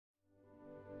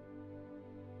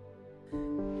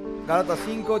Gálatas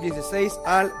 5, 16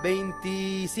 al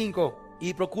 25.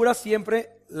 Y procura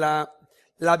siempre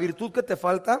la virtud que te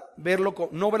falta,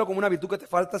 no verlo como una virtud que te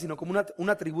falta, sino como un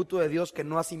atributo de Dios que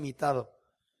no has imitado.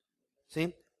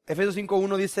 ¿Sí? Efesios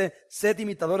 5:1 dice, sed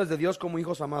imitadores de Dios como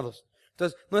hijos amados.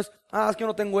 Entonces, no es, es que yo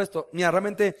no tengo esto. Mira,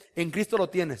 realmente en Cristo lo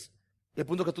tienes. El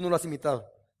punto es que tú no lo has imitado.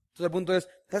 Entonces el punto es,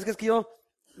 ¿sabes qué? Es que yo,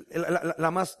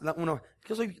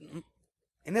 yo soy,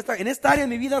 en esta área de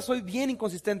mi vida soy bien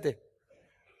inconsistente.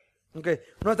 Okay.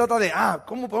 No se trata de,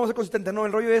 ¿cómo podemos ser consistentes? No,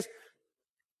 el rollo es,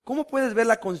 ¿cómo puedes ver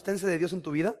la consistencia de Dios en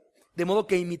tu vida? De modo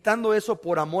que imitando eso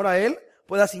por amor a Él,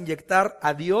 puedas inyectar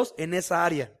a Dios en esa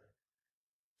área.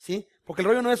 ¿Sí? Porque el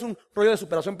rollo no es un rollo de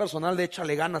superación personal, de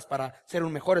échale ganas para ser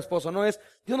un mejor esposo. No es,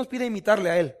 Dios nos pide imitarle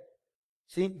a Él.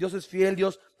 ¿Sí? Dios es fiel,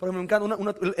 Dios, porque me encanta,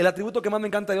 el atributo que más me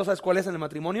encanta de Dios, ¿sabes cuál es en el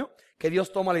matrimonio? Que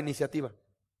Dios toma la iniciativa.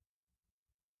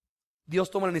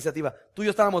 Dios toma la iniciativa. Tú y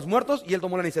yo estábamos muertos y Él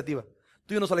tomó la iniciativa.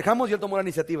 Tú y yo nos alejamos y Él tomó la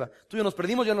iniciativa. Tú y yo nos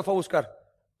perdimos y Él nos fue a buscar.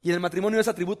 Y en el matrimonio ese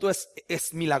atributo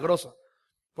es milagroso.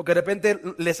 Porque de repente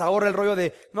les ahorra el rollo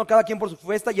de, no, cada quien por su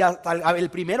fiesta y hasta el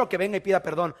primero que venga y pida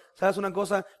perdón. ¿Sabes una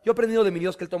cosa? Yo he aprendido de mi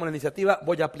Dios que Él toma la iniciativa,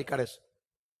 voy a aplicar eso.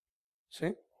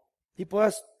 ¿Sí? Y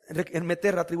puedas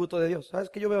meter atributo de Dios. ¿Sabes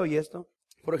qué yo veo y esto?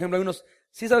 Por ejemplo,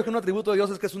 ¿sí sabes que un atributo de Dios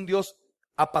es que es un Dios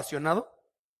apasionado?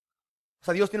 O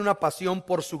sea, Dios tiene una pasión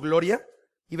por su gloria.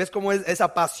 ¿Y ves cómo es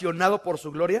apasionado por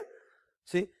su gloria?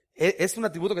 ¿Sí? ¿Es un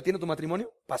atributo que tiene tu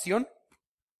matrimonio? Pasión.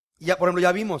 Y ya, por ejemplo,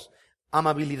 ya vimos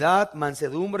amabilidad,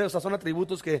 mansedumbre, o sea, son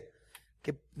atributos que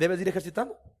debes ir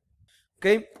ejercitando. ¿Ok?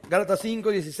 Gálatas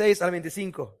 5, 16 al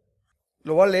 25.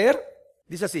 Lo voy a leer.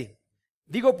 Dice así.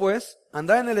 Digo pues,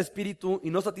 andad en el Espíritu y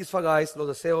no satisfagáis los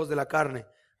deseos de la carne.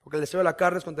 Porque el deseo de la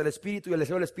carne es contra el Espíritu y el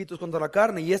deseo del Espíritu es contra la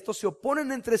carne. Y estos se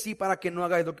oponen entre sí para que no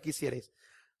hagáis lo que quisierais.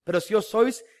 Pero si os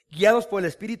sois guiados por el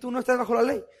Espíritu, no estáis bajo la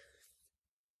ley.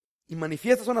 Y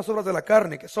manifiestas son las obras de la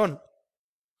carne, que son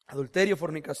adulterio,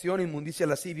 fornicación, inmundicia,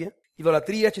 lascivia,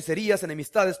 idolatría, hechicerías,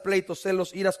 enemistades, pleitos,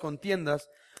 celos, iras, contiendas,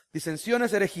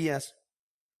 disensiones, herejías,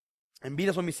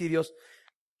 envidias, homicidios.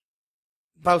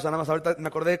 Pausa, nada más, ahorita me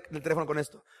acordé del teléfono con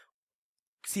esto.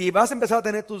 Si vas a empezar a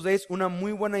tener tus dates, una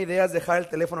muy buena idea es dejar el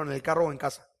teléfono en el carro o en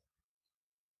casa.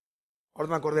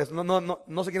 Ahorita me acordé,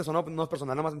 no sé quién son, no es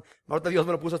personal, nada más, ahorita Dios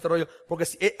me lo puso este rollo, porque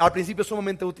al principio es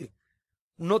sumamente útil.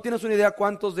 No tienes una idea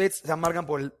cuántos dates se amargan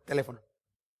por el teléfono.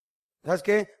 ¿Sabes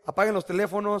qué? Apaguen los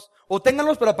teléfonos, o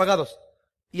ténganlos pero apagados.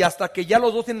 Y hasta que ya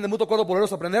los dos tienen de mutuo acuerdo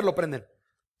volverlos a prender, lo prenden.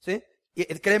 ¿Sí? Y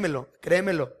créemelo,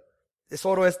 es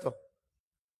oro esto.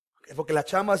 Porque la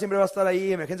chamba siempre va a estar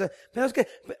ahí, emergencia. Pero es que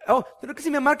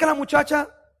si me marca la muchacha,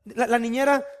 la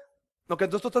niñera, lo que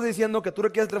entonces tú estás diciendo que tú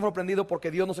requieres el teléfono prendido porque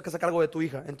Dios no se hace cargo de tu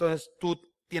hija. Entonces tú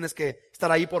tienes que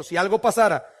estar ahí por si algo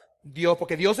pasara.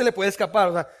 Porque Dios se le puede escapar.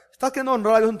 O sea, estás queriendo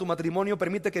honrar a Dios en tu matrimonio,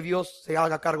 permite que Dios se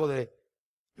haga cargo de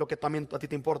lo que también a ti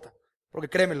te importa. Porque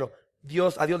créemelo,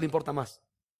 a Dios le importa más.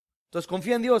 Entonces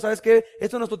confía en Dios, ¿sabes qué?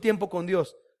 Esto es nuestro tiempo con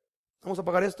Dios. Vamos a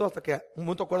pagar esto hasta que un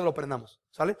mutuo acuerdo lo prendamos.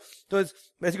 ¿Sale?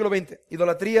 Entonces, versículo 20.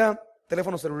 Idolatría,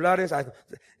 teléfonos celulares,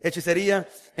 hechicería,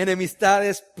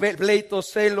 enemistades, pleitos,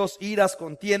 celos, iras,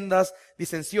 contiendas,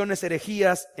 disensiones,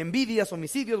 herejías, envidias,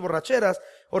 homicidios, borracheras,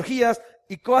 orgías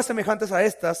y cosas semejantes a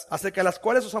estas, acerca de las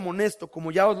cuales os amonesto,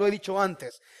 como ya os lo he dicho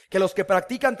antes, que los que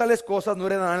practican tales cosas no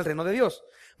heredarán el reino de Dios.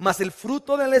 Mas el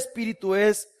fruto del Espíritu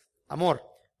es amor,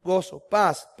 gozo,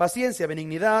 paz, paciencia,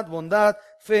 benignidad, bondad,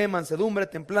 fe, mansedumbre,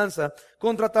 templanza.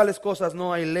 Contra tales cosas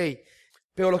no hay ley.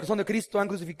 Pero los que son de Cristo han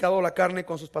crucificado la carne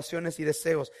con sus pasiones y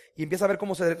deseos. Y empieza a ver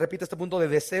cómo se repite este punto de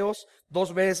deseos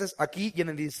 2 veces aquí y en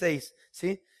el 16.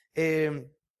 ¿Sí?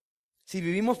 Si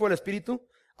vivimos por el Espíritu,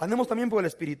 andemos también por el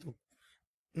Espíritu.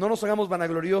 No nos hagamos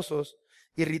vanagloriosos,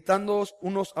 irritándonos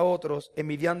unos a otros,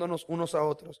 envidiándonos unos a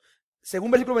otros.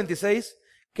 Según versículo 26,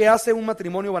 ¿qué hace un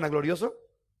matrimonio vanaglorioso?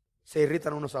 Se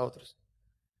irritan unos a otros.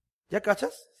 ¿Ya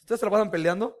cachas? Si ustedes se la pasan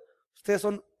peleando, ustedes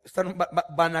o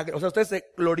sea, ustedes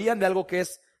se glorían de algo que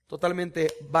es totalmente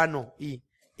vano e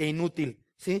inútil.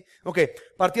 ¿Sí? Ok,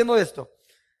 partiendo de esto.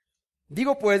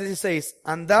 Digo pues, 16,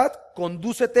 andad,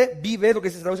 condúcete, vive, lo que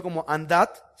se traduce como andad,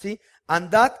 ¿sí?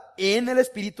 Andad en el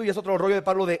Espíritu, y es otro rollo de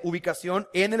Pablo de ubicación,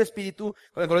 en el Espíritu,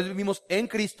 cuando vivimos en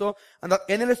Cristo, andad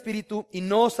en el Espíritu y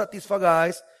no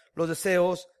satisfagáis los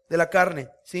deseos de la carne,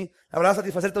 ¿sí? La palabra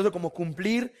satisfacer traduce como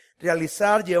cumplir,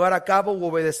 realizar, llevar a cabo u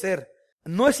obedecer.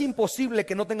 No es imposible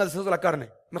que no tengas deseos de la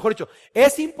carne. Mejor dicho,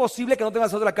 es imposible que no tengas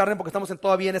deseos de la carne porque estamos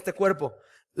todavía en este cuerpo.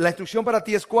 La instrucción para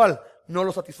ti es ¿cuál? No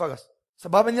los satisfagas. O sea,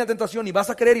 va a venir la tentación y vas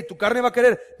a querer y tu carne va a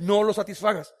querer. No los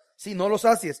satisfagas. Sí, no los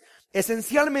sacies.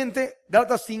 Esencialmente,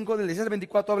 Gálatas 5, del 16 al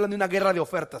 24, hablan de una guerra de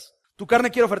ofertas. Tu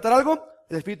carne quiere ofertar algo,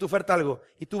 el Espíritu oferta algo.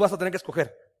 Y tú vas a tener que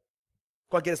escoger.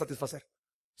 ¿Cuál quieres satisfacer?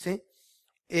 ¿Sí?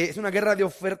 Es una guerra de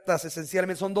ofertas,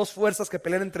 esencialmente. Son dos fuerzas que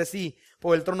pelean entre sí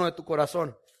por el trono de tu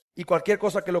corazón. Y cualquier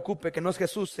cosa que lo ocupe, que no es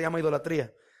Jesús, se llama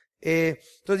idolatría.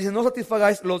 Entonces dice, no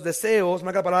satisfagáis los deseos,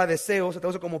 marca la palabra deseos, se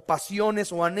traduce como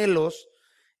pasiones o anhelos.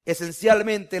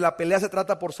 Esencialmente la pelea se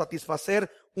trata por satisfacer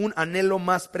un anhelo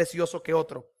más precioso que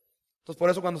otro. Entonces por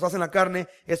eso cuando estás en la carne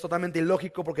es totalmente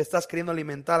ilógico porque estás queriendo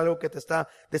alimentar algo que te está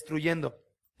destruyendo.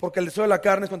 Porque el deseo de la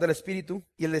carne es contra el espíritu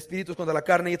y el espíritu es contra la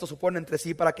carne y estos se oponen entre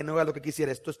sí para que no hagas lo que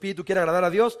quisieres. Tu espíritu quiere agradar a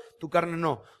Dios, tu carne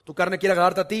no. Tu carne quiere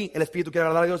agradarte a ti, el espíritu quiere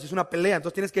agradar a Dios. Es una pelea.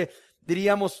 Entonces tienes que,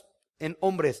 diríamos en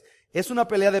hombres, es una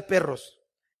pelea de perros.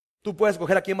 Tú puedes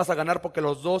escoger a quién vas a ganar porque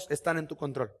los dos están en tu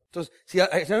control. Entonces, si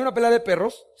hay una pelea de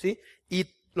perros, ¿sí? Y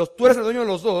tú eres el dueño de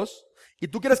los dos y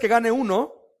tú quieres que gane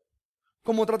uno,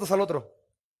 ¿cómo tratas al otro?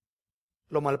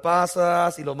 Lo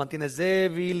malpasas y lo mantienes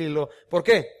débil ¿Por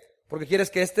qué? Porque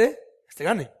quieres que este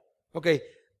gane. Ok,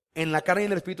 en la carne y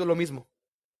en el espíritu es lo mismo.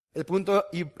 El punto,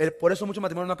 por eso muchos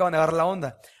matrimonios no acaban de agarrar la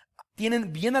onda.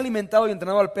 Tienen bien alimentado y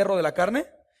entrenado al perro de la carne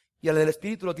y al del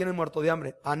espíritu lo tienen muerto de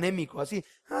hambre, anémico, así.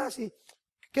 Sí.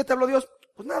 ¿Qué te habló Dios?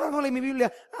 Pues nada, no leí mi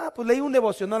Biblia. Pues leí un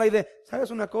devocional ahí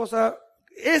 ¿sabes una cosa?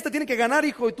 Tiene que ganar,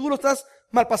 hijo, y tú lo estás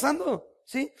malpasando,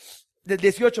 ¿sí? Del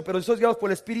 18, pero si sois guiados por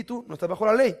el espíritu, no estás bajo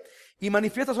la ley. Y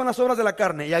manifiestas son las obras de la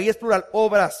carne, y ahí es plural,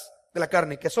 obras de la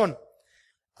carne, que son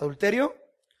adulterio,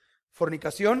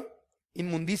 fornicación,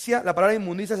 inmundicia. La palabra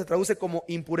inmundicia se traduce como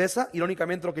impureza,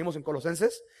 irónicamente lo que vimos en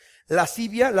Colosenses.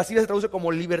 Lascivia se traduce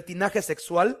como libertinaje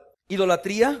sexual.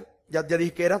 Idolatría, ya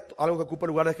dije que era algo que ocupa el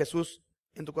lugar de Jesús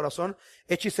en tu corazón.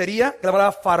 Hechicería, que es la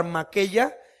palabra farmaqueia,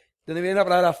 de donde viene la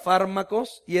palabra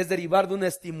fármacos, y es derivar de un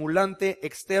estimulante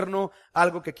externo,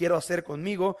 algo que quiero hacer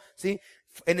conmigo, ¿sí?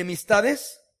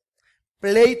 Enemistades,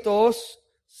 pleitos,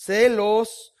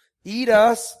 celos,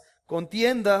 iras,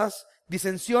 contiendas,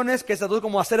 disensiones, que se traduce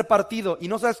como hacer partido. Y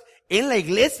no sabes, en la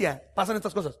iglesia pasan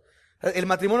estas cosas. El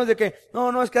matrimonio es de que,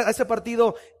 no, es que ese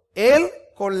partido, él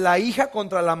con la hija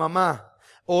contra la mamá,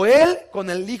 o él con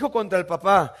el hijo contra el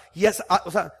papá. Y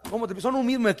son un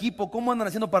mismo equipo, ¿cómo andan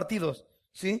haciendo partidos?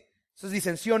 ¿Sí? Esas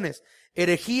disensiones,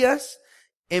 herejías,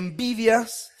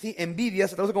 envidias, ¿sí? Envidias,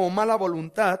 se traduce como mala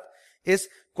voluntad. Es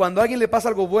cuando a alguien le pasa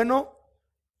algo bueno,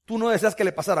 tú no deseas que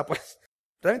le pasara, pues.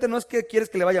 Realmente no es que quieres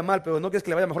que le vaya mal, pero no quieres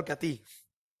que le vaya mejor que a ti.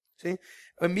 ¿Sí?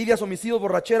 Envidias, homicidios,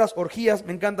 borracheras, orgías.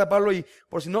 Me encanta Pablo, y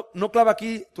por si no clava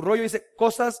aquí tu rollo, dice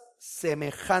cosas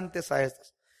semejantes a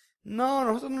estas. No,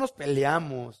 nosotros no nos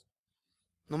peleamos.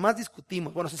 Nomás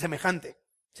discutimos. Bueno, es semejante.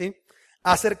 ¿Sí?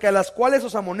 Acerca de las cuales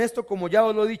os amonesto, como ya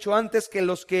os lo he dicho antes, que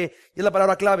los que, y es la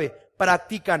palabra clave,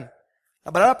 practican.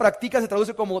 La palabra practica se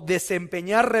traduce como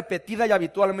desempeñar repetida y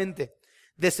habitualmente.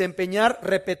 Desempeñar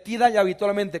repetida y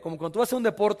habitualmente. Como cuando tú haces un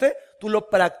deporte, tú lo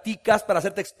practicas para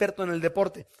hacerte experto en el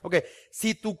deporte. Ok,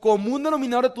 si tu común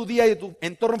denominador de tu día y de tu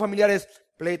entorno familiar es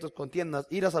pleitos, contiendas,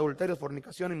 iras, adulterios,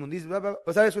 fornicación, inmundicia, bla, bla,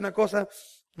 pues sabes una cosa,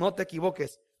 no te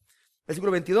equivoques.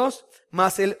 Versículo 22,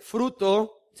 más el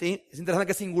fruto, ¿sí? Es interesante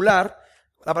que es singular.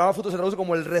 La palabra fruto se traduce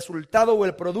como el resultado o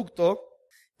el producto.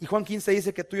 Y Juan 15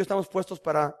 dice que tú y yo estamos puestos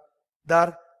para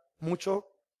dar mucho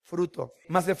fruto.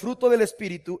 Más el fruto del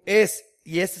Espíritu es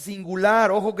singular.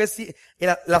 Ojo que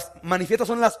las manifiestas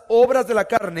son las obras de la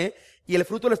carne, y el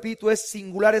fruto del Espíritu es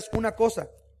singular, es una cosa.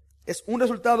 Es un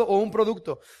resultado o un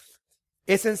producto.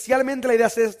 Esencialmente la idea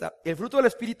es esta. El fruto del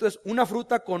Espíritu es una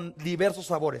fruta con diversos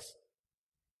sabores.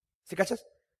 ¿Sí cachas?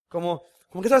 Como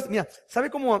que sabes, mira, sabe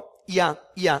como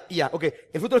ok,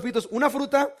 el fruto del Espíritu es una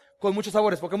fruta con muchos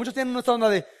sabores, porque muchos tienen esta onda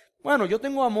de, bueno, yo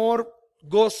tengo amor,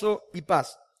 gozo y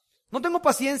paz. No tengo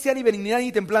paciencia, ni benignidad,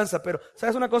 ni templanza, pero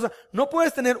 ¿sabes una cosa? No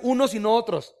puedes tener unos sino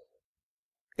otros.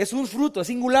 Es un fruto, es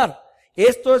singular.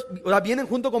 Vienen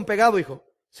junto con pegado, hijo.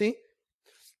 ¿Sí?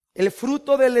 El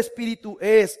fruto del Espíritu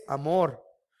es amor,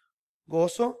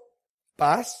 gozo,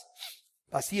 paz,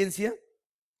 paciencia,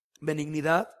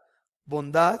 benignidad,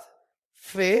 bondad,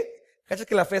 fe. ¿Cachas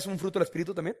que la fe es un fruto del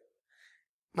Espíritu también?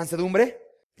 Mansedumbre.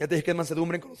 Ya te dije que es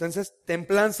mansedumbre en Colosenses.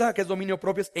 Templanza, que es dominio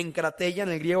propio, es encratella en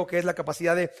el griego, que es la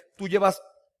capacidad de, tú llevas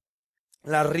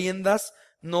las riendas,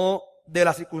 no de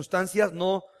las circunstancias,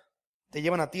 no te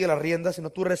llevan a ti de las riendas, sino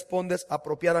tú respondes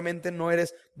apropiadamente, no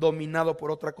eres dominado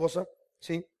por otra cosa,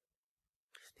 ¿sí?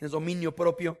 Tienes dominio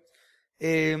propio.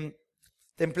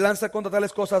 Templanza, contra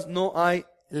tales cosas no hay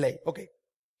ley. Ok.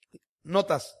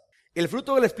 Notas, el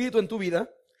fruto del Espíritu en tu vida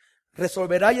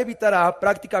resolverá y evitará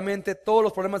prácticamente todos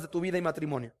los problemas de tu vida y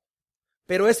matrimonio.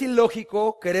 Pero es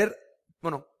ilógico querer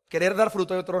dar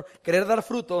fruto, querer dar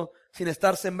fruto sin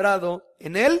estar sembrado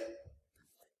en el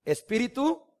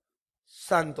Espíritu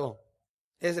Santo.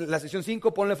 Es la sección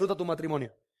 5, ponle fruto a tu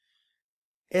matrimonio.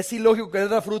 Es ilógico querer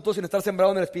dar fruto sin estar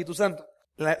sembrado en el Espíritu Santo.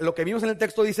 Lo que vimos en el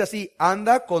texto dice así: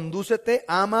 anda, condúcete,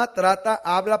 ama, trata,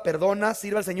 habla, perdona,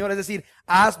 sirve al Señor. Es decir,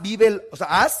 haz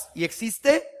y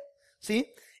existe,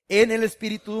 ¿sí?, en el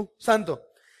Espíritu Santo.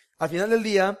 Al final del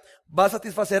día, va a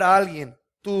satisfacer a alguien.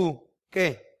 ¿Tu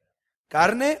qué?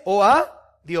 ¿Carne o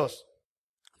a Dios?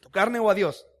 ¿Tu carne o a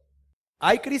Dios?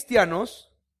 Hay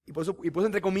cristianos, y por eso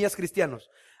entre comillas cristianos,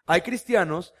 hay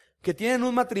cristianos que tienen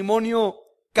un matrimonio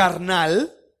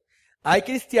carnal. Hay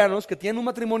cristianos que tienen un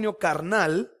matrimonio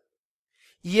carnal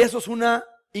y eso es una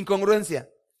incongruencia.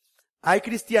 Hay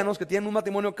cristianos que tienen un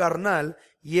matrimonio carnal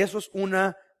y eso es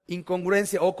una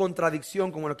incongruencia o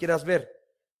contradicción, como lo quieras ver.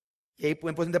 Y ahí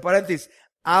pueden poner entre paréntesis: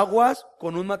 aguas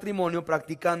con un matrimonio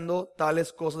practicando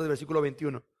tales cosas del versículo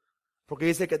 21. Porque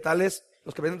dice que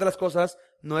los que practican tales cosas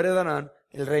no heredarán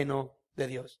el reino de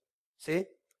Dios. ¿Sí?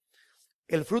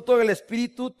 El fruto del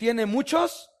Espíritu tiene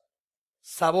muchos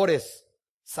sabores,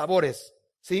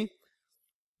 ¿sí?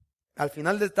 Al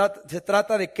final se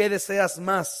trata de qué deseas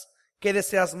más,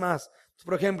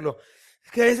 Por ejemplo,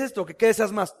 ¿qué es esto? ¿Qué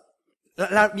deseas más?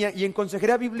 Y en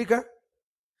consejería bíblica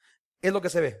es lo que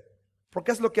se ve.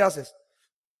 Porque es lo que haces.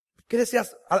 ¿Qué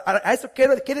deseas? A esto, ¿qué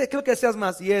es lo que deseas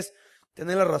más? Y es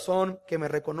tener la razón, que me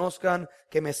reconozcan,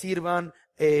 que me sirvan,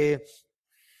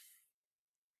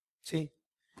 sí.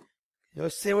 Yo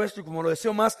deseo esto y como lo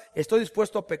deseo más, estoy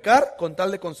dispuesto a pecar con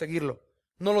tal de conseguirlo.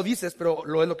 No lo dices, pero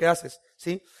es lo que haces,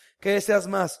 ¿sí? ¿Qué deseas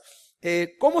más?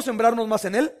 ¿Cómo sembrarnos más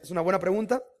en Él? Es una buena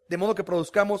pregunta. De modo que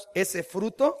produzcamos ese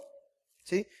fruto,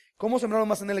 ¿sí? ¿Cómo sembrarnos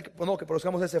más en Él? De modo que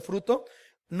produzcamos ese fruto.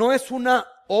 No es una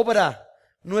obra,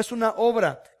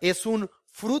 es un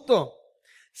fruto.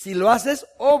 Si lo haces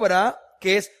obra,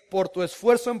 que es por tu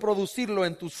esfuerzo en producirlo,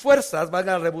 en tus fuerzas,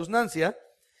 valga la redundancia,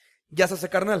 ya se hace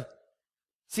carnal.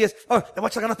 Si es, le voy a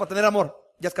echar ganas para tener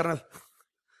amor, ya es carnal.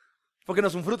 Porque no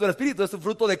es un fruto del Espíritu, es un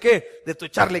fruto ¿de qué? De tu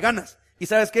echarle ganas. ¿Y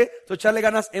sabes qué? Tu echarle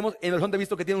ganas, en el Horizonte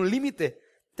visto que tiene un límite.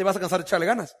 Te vas a cansar de echarle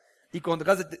ganas. Y cuando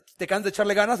te cansas de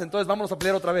echarle ganas, entonces vámonos a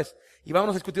pelear otra vez. Y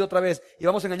vámonos a discutir otra vez. Y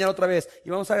vamos a engañar otra vez. Y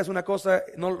vamos a hacer una cosa,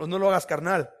 no lo hagas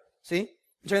carnal. ¿Sí?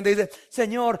 Mucha gente dice: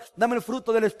 Señor, dame el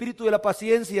fruto del Espíritu y de la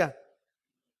paciencia.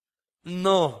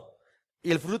 No.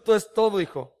 Y el fruto es todo,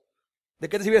 hijo. ¿De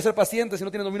qué te sirve ser paciente si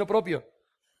no tienes dominio propio?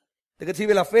 ¿De qué te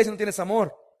sirve la fe si no tienes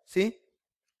amor? ¿Sí?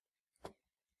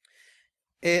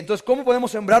 Entonces, ¿cómo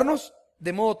podemos sembrarnos?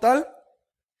 De modo tal.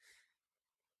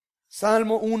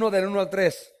 Salmo 1 del 1 al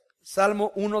 3.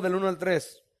 Salmo 1 del 1 al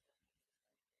 3.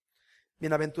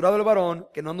 Bienaventurado el varón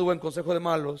que no anduvo en consejo de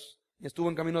malos, ni estuvo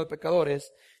en camino de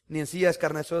pecadores, ni en silla de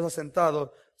escarnecedores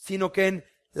asentado, sino que en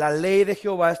la ley de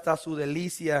Jehová está su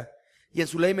delicia, y en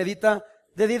su ley medita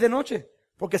de día y de noche,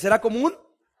 porque será como un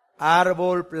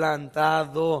árbol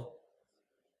plantado.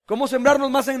 ¿Cómo sembrarnos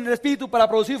más en el Espíritu para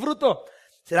producir fruto?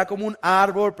 Será como un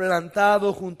árbol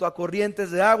plantado junto a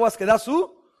corrientes de aguas que da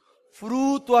su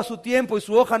fruto a su tiempo y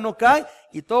su hoja no cae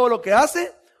y todo lo que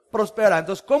hace prospera.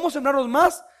 Entonces, ¿cómo sembrarnos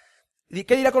más? ¿Y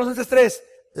qué dirá Colosenses 3?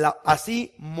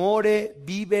 Así more,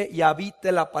 vive y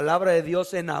habite la palabra de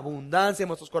Dios en abundancia en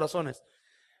vuestros corazones.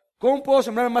 ¿Cómo puedo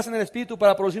sembrar más en el Espíritu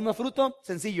para producir más fruto?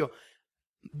 Sencillo.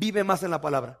 Vive más en la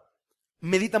palabra.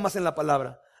 Medita más en la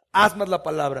palabra. Haz más la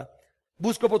palabra.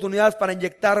 Busca oportunidades para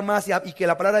inyectar más y que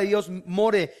la palabra de Dios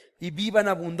more y viva en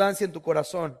abundancia en tu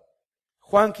corazón.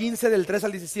 Juan 15 del 3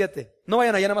 al 17. No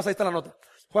vayan allá, nada más ahí está la nota.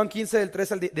 Juan 15 del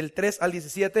 3 al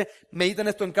 17. Mediten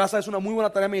esto en casa. Es una muy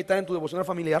buena tarea meditar en tu devocional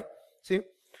familiar. ¿Sí?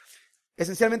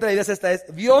 Esencialmente la idea es esta.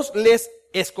 Dios les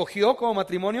escogió como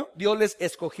matrimonio. Dios les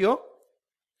escogió.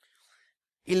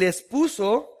 Y les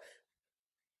puso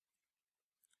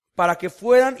para que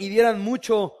fueran y dieran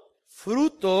mucho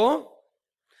fruto.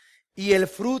 Y el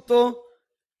fruto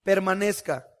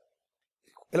permanezca.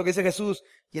 Es lo que dice Jesús.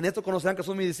 Y en esto conocerán que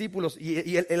son mis discípulos.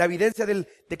 Y la evidencia de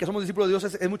que somos discípulos de Dios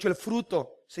es mucho el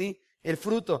fruto. ¿Sí? El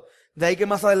fruto. De ahí que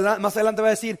más adelante va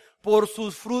a decir: por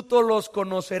sus frutos los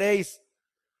conoceréis.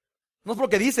 No es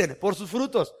porque dicen, por sus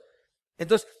frutos.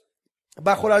 Entonces,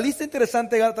 bajo la lista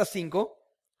interesante de Gálatas 5,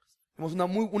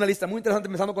 tenemos una lista muy interesante,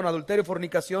 empezando con adulterio,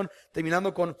 fornicación,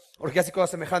 terminando con orgías y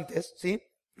cosas semejantes. ¿Sí?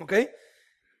 ¿Ok?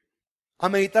 A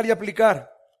meditar y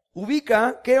aplicar.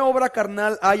 Ubica qué obra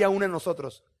carnal hay aún en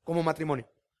nosotros como matrimonio.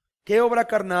 ¿Qué obra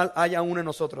carnal hay aún en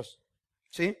nosotros?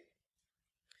 ¿Sí?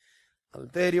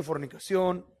 Adulterio,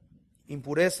 fornicación,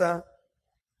 impureza,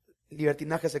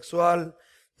 libertinaje sexual,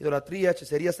 idolatría,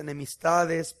 hechicerías,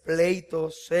 enemistades,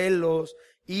 pleitos, celos,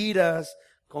 iras,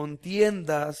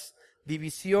 contiendas,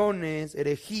 divisiones,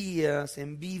 herejías,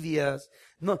 envidias.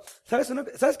 No,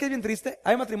 ¿sabes qué es bien triste?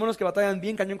 Hay matrimonios que batallan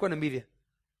bien cañón con envidia.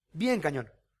 Bien cañón.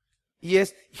 Y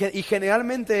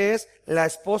generalmente es la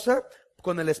esposa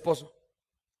con el esposo.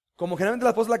 Como generalmente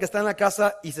la esposa es la que está en la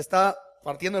casa y se está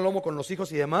partiendo el lomo con los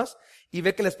hijos y demás, y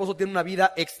ve que el esposo tiene una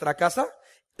vida extra casa,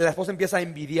 la esposa empieza a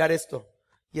envidiar esto.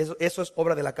 Y eso es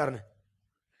obra de la carne.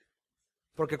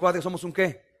 Porque acuérdate que somos un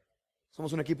 ¿qué?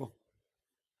 Somos un equipo.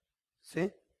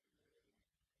 ¿Sí?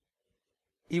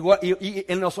 Igual, y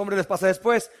en los hombres les pasa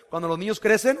después, cuando los niños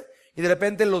crecen y de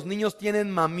repente los niños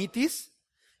tienen mamitis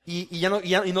y no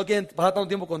quieren pasar tanto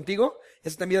tiempo contigo,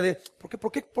 es esta envidia de,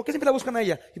 ¿por qué siempre la buscan a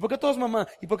ella? ¿Y por qué todo es mamá?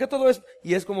 ¿Y por qué todo es?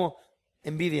 Y es como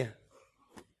envidia.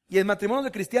 Y el matrimonio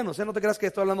de cristianos, no te creas que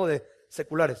estoy hablando de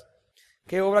seculares.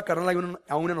 ¿Qué obra carnal hay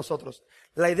aún en nosotros?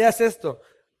 La idea es esto.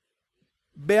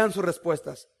 Vean sus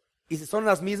respuestas. Y si son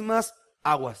las mismas,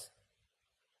 aguas.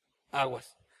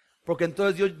 Aguas. Porque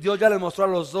entonces Dios ya les mostró a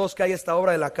los dos que hay esta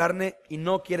obra de la carne y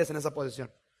no quieres en esa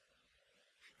posición.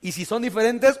 Y si son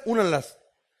diferentes, únanlas.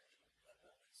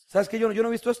 ¿Sabes qué? Yo no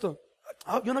he visto esto.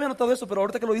 Yo no había notado esto, pero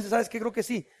ahorita que lo dices, ¿sabes qué? Creo que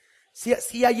sí.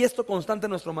 Sí hay esto constante en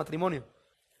nuestro matrimonio.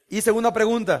 Y segunda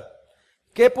pregunta.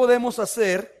 ¿Qué podemos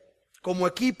hacer como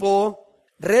equipo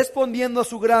respondiendo a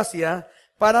su gracia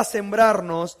para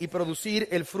sembrarnos y producir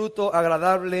el fruto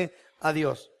agradable a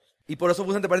Dios? Y por eso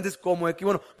puse entre paréntesis como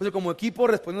equipo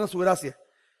respondiendo a su gracia.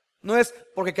 No es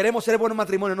porque queremos ser buen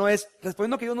matrimonio, no es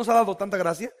respondiendo que Dios nos ha dado tanta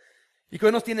gracia y que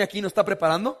hoy nos tiene aquí, nos está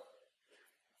preparando.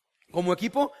 Como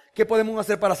equipo, ¿qué podemos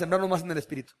hacer para sembrarnos más en el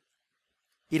Espíritu?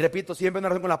 Y repito, siempre en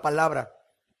relación con la palabra.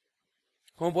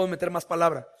 ¿Cómo podemos meter más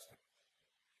palabra?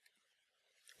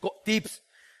 Tips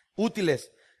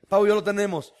útiles. Pau y yo lo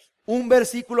tenemos. Un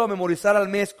versículo a memorizar al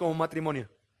mes como matrimonio.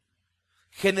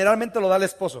 Generalmente lo da el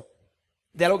esposo,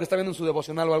 de algo que está viendo en su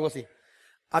devocional o algo así.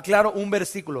 Aclaro, un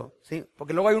versículo, ¿sí?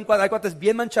 Porque luego hay cuates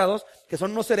bien manchados que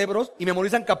son unos cerebros y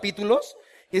memorizan capítulos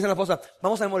y dicen a la esposa,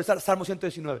 vamos a memorizar Salmo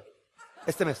 119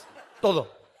 este mes,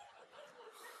 todo.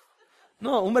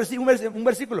 No, un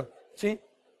versículo, ¿sí?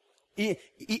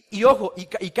 Y ojo,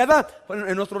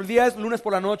 en nuestro día es lunes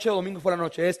por la noche o domingo por la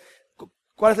noche,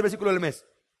 ¿cuál es el versículo del mes?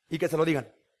 Y que se lo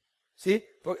digan, ¿sí?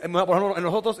 Por ejemplo, en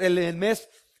nosotros el mes,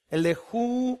 el de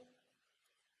junio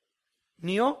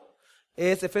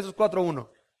es Efesios 4:1.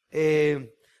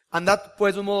 Andad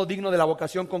pues de un modo digno de la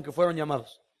vocación con que fueron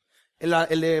llamados.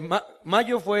 El de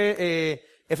mayo fue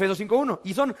Efesios 5:1.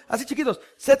 Y son así chiquitos.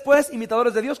 Sed pues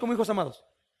imitadores de Dios como hijos amados.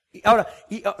 Y ahora,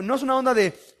 no es una onda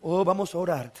de, vamos a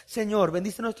orar. Señor,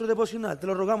 bendice nuestro devocional. Te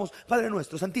lo rogamos, Padre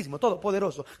nuestro, Santísimo,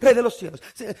 Todopoderoso, Rey de los cielos.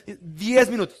 10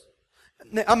 minutos.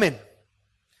 Amén.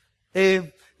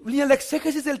 Y el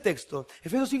exégesis del texto,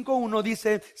 Efesios 5:1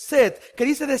 dice, sed, ¿qué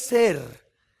dice de ser?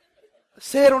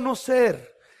 Ser o no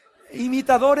ser.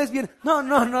 Imitadores bien.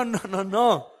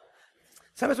 No.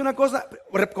 ¿Sabes una cosa?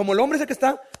 Como el hombre es el que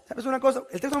está, ¿sabes una cosa?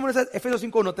 El texto de Efesios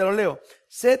 5:1, te lo leo.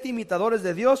 Sed imitadores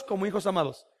de Dios como hijos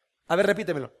amados. A ver,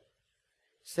 repítemelo.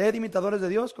 Sed imitadores de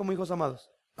Dios como hijos amados.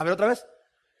 A ver, otra vez.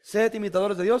 Sed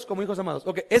imitadores de Dios como hijos amados.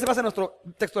 Ok, ese va a ser nuestro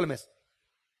texto del mes.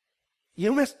 Y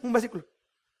en un mes, un versículo.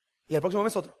 Y el próximo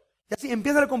mes otro. Y así,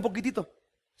 empieza con poquitito.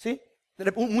 ¿Sí?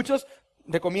 Muchos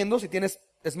recomiendo, si tienes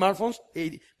smartphones,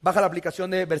 baja la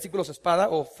aplicación de Versículos Espada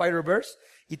o Fireverse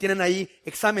y tienen ahí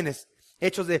exámenes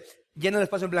hechos de llena el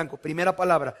espacio en blanco, primera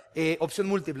palabra, opción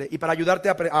múltiple y para ayudarte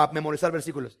a memorizar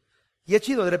versículos. Y es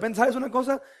chido, de repente, ¿sabes una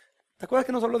cosa? ¿Te acuerdas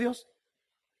que nos habló Dios?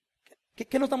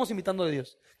 ¿Qué nos estamos imitando de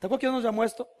Dios? ¿Te acuerdas que Dios nos llamó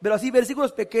esto? Pero así,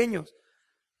 versículos pequeños.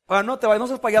 Ahora no te vayas, no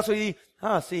seas payaso y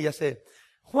sí, ya sé.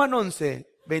 Juan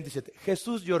 11:27.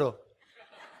 Jesús lloró.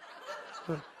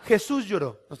 Jesús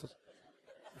lloró.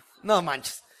 No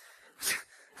manches.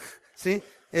 ¿Sí?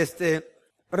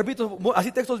 Repito,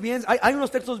 así textos bien, hay unos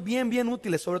textos bien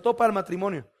útiles, sobre todo para el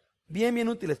matrimonio. Bien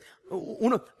útiles.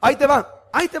 Ahí te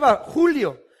va,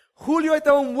 Julio, ahí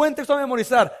te va un buen texto a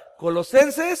memorizar.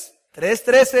 Colosenses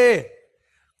 3:13.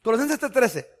 Colosenses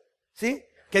 3:13. ¿Sí?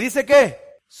 ¿Qué dice qué?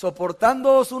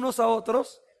 Soportándoos unos a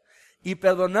otros y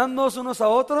perdonándoos unos a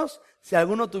otros si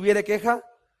alguno tuviere queja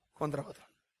contra otro.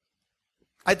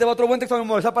 Ahí te va otro buen texto a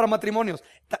memorizar para matrimonios.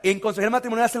 En consejería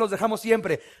matrimonial se los dejamos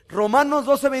siempre. Romanos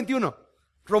 12:21.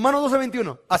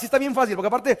 Así está bien fácil, porque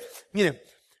aparte, miren,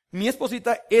 mi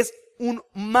esposita es un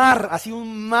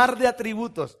mar de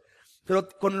atributos. Pero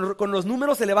con los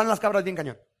números se le van las cabras bien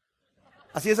cañón.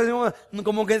 Así es,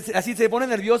 como que así se pone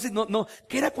nervioso y no.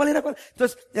 ¿Qué era? ¿Cuál era? ¿Cuál?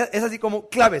 Entonces, es así como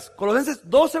claves. Colosenses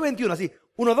 12:21, así.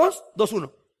 1-2,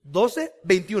 2-1.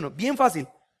 12:21. Bien fácil.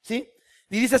 ¿Sí?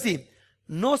 Y dice así.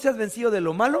 No seas vencido de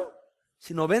lo malo,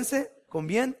 sino vence con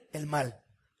bien el mal.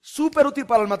 Súper útil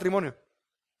para el matrimonio.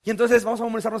 Y entonces vamos a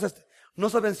memorizarnos No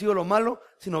seas vencido de lo malo,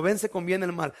 sino vence con bien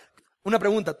el mal. Una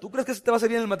pregunta, ¿tú crees que se te va a hacer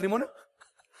bien en el matrimonio?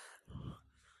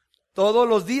 Todos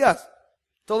los días,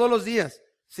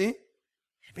 ¿sí?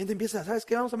 De repente empieza, ¿sabes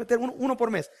qué? Vamos a meter uno por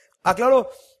mes. Aclaro,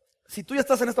 si tú ya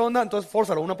estás en esta onda, entonces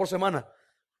fórzalo, 1 por semana.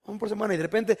 Uno por semana. Y de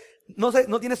repente, no sé,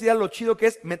 no tienes idea lo chido que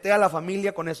es meter a la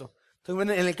familia con eso.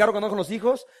 Entonces, en el carro cuando con los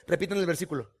hijos, repiten el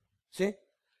versículo. ¿Sí?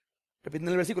 Repiten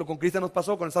el versículo. Con Cristian nos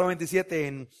pasó con el Salmo 27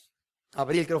 en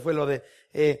abril, creo fue lo de,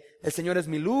 el Señor es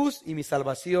mi luz y mi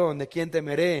salvación, ¿de quién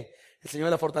temeré? El Señor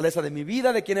es la fortaleza de mi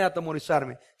vida, ¿de quién he de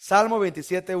atemorizarme? Salmo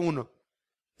 27:1.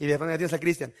 Y de repente tienes a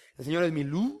Cristian, el Señor es mi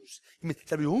luz y mi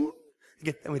salvación, ¿de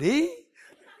quién temeré?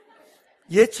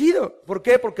 Y es chido. ¿Por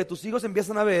qué? Porque tus hijos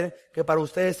empiezan a ver que para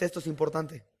ustedes esto es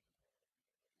importante.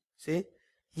 ¿Sí?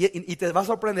 Y te va a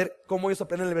sorprender cómo ellos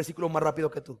aprenden el versículo más rápido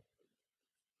que tú.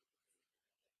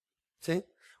 ¿Sí?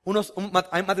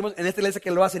 Hay matrimonios en esta iglesia que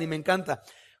lo hacen y me encanta.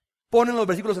 Ponen los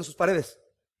versículos en sus paredes.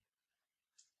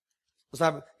 O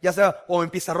sea, ya sea o en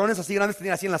pizarrones así grandes que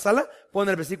tienen así en la sala, ponen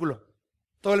el versículo.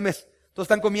 Todo el mes. Todos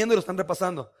están comiendo y lo están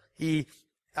repasando. Y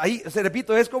ahí,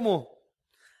 repito, es como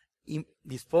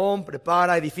dispón,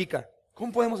 prepara, edifica.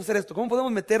 ¿Cómo podemos hacer esto? ¿Cómo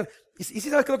podemos meter? Y si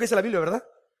sabes qué es lo que dice la Biblia, ¿verdad?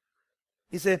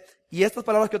 Dice, y estas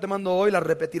palabras que yo te mando hoy las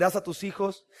repetirás a tus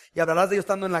hijos y hablarás de ellos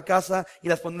estando en la casa y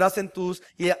las pondrás en tus...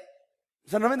 O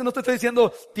sea, realmente no te estoy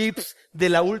diciendo tips de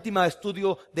la última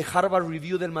estudio de Harvard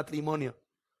Review del matrimonio.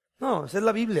 No, esa es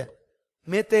la Biblia.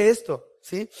 Mete esto,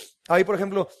 ¿sí? Ahí, por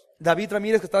ejemplo, David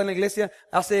Ramírez, que estaba en la iglesia,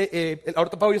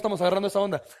 ahorita Pablo y yo estamos agarrando esa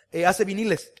onda, hace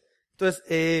viniles.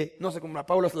 Entonces, no sé, como a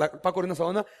Paco corriendo esa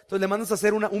onda, entonces le mandas a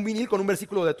hacer un vinil con un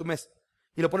versículo de tu mes.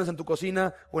 Y lo pones en tu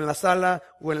cocina, o en la sala,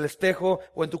 o en el espejo,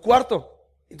 o en tu cuarto.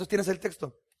 Entonces tienes el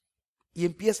texto. Y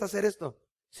empieza a hacer esto,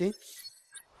 ¿sí?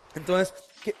 Entonces,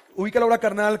 ubica la obra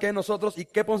carnal que hay en nosotros y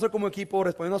qué podemos hacer como equipo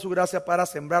respondiendo a su gracia para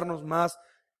sembrarnos más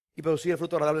y producir el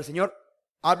fruto agradable del Señor.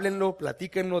 Háblenlo,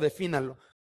 platíquenlo, defínanlo.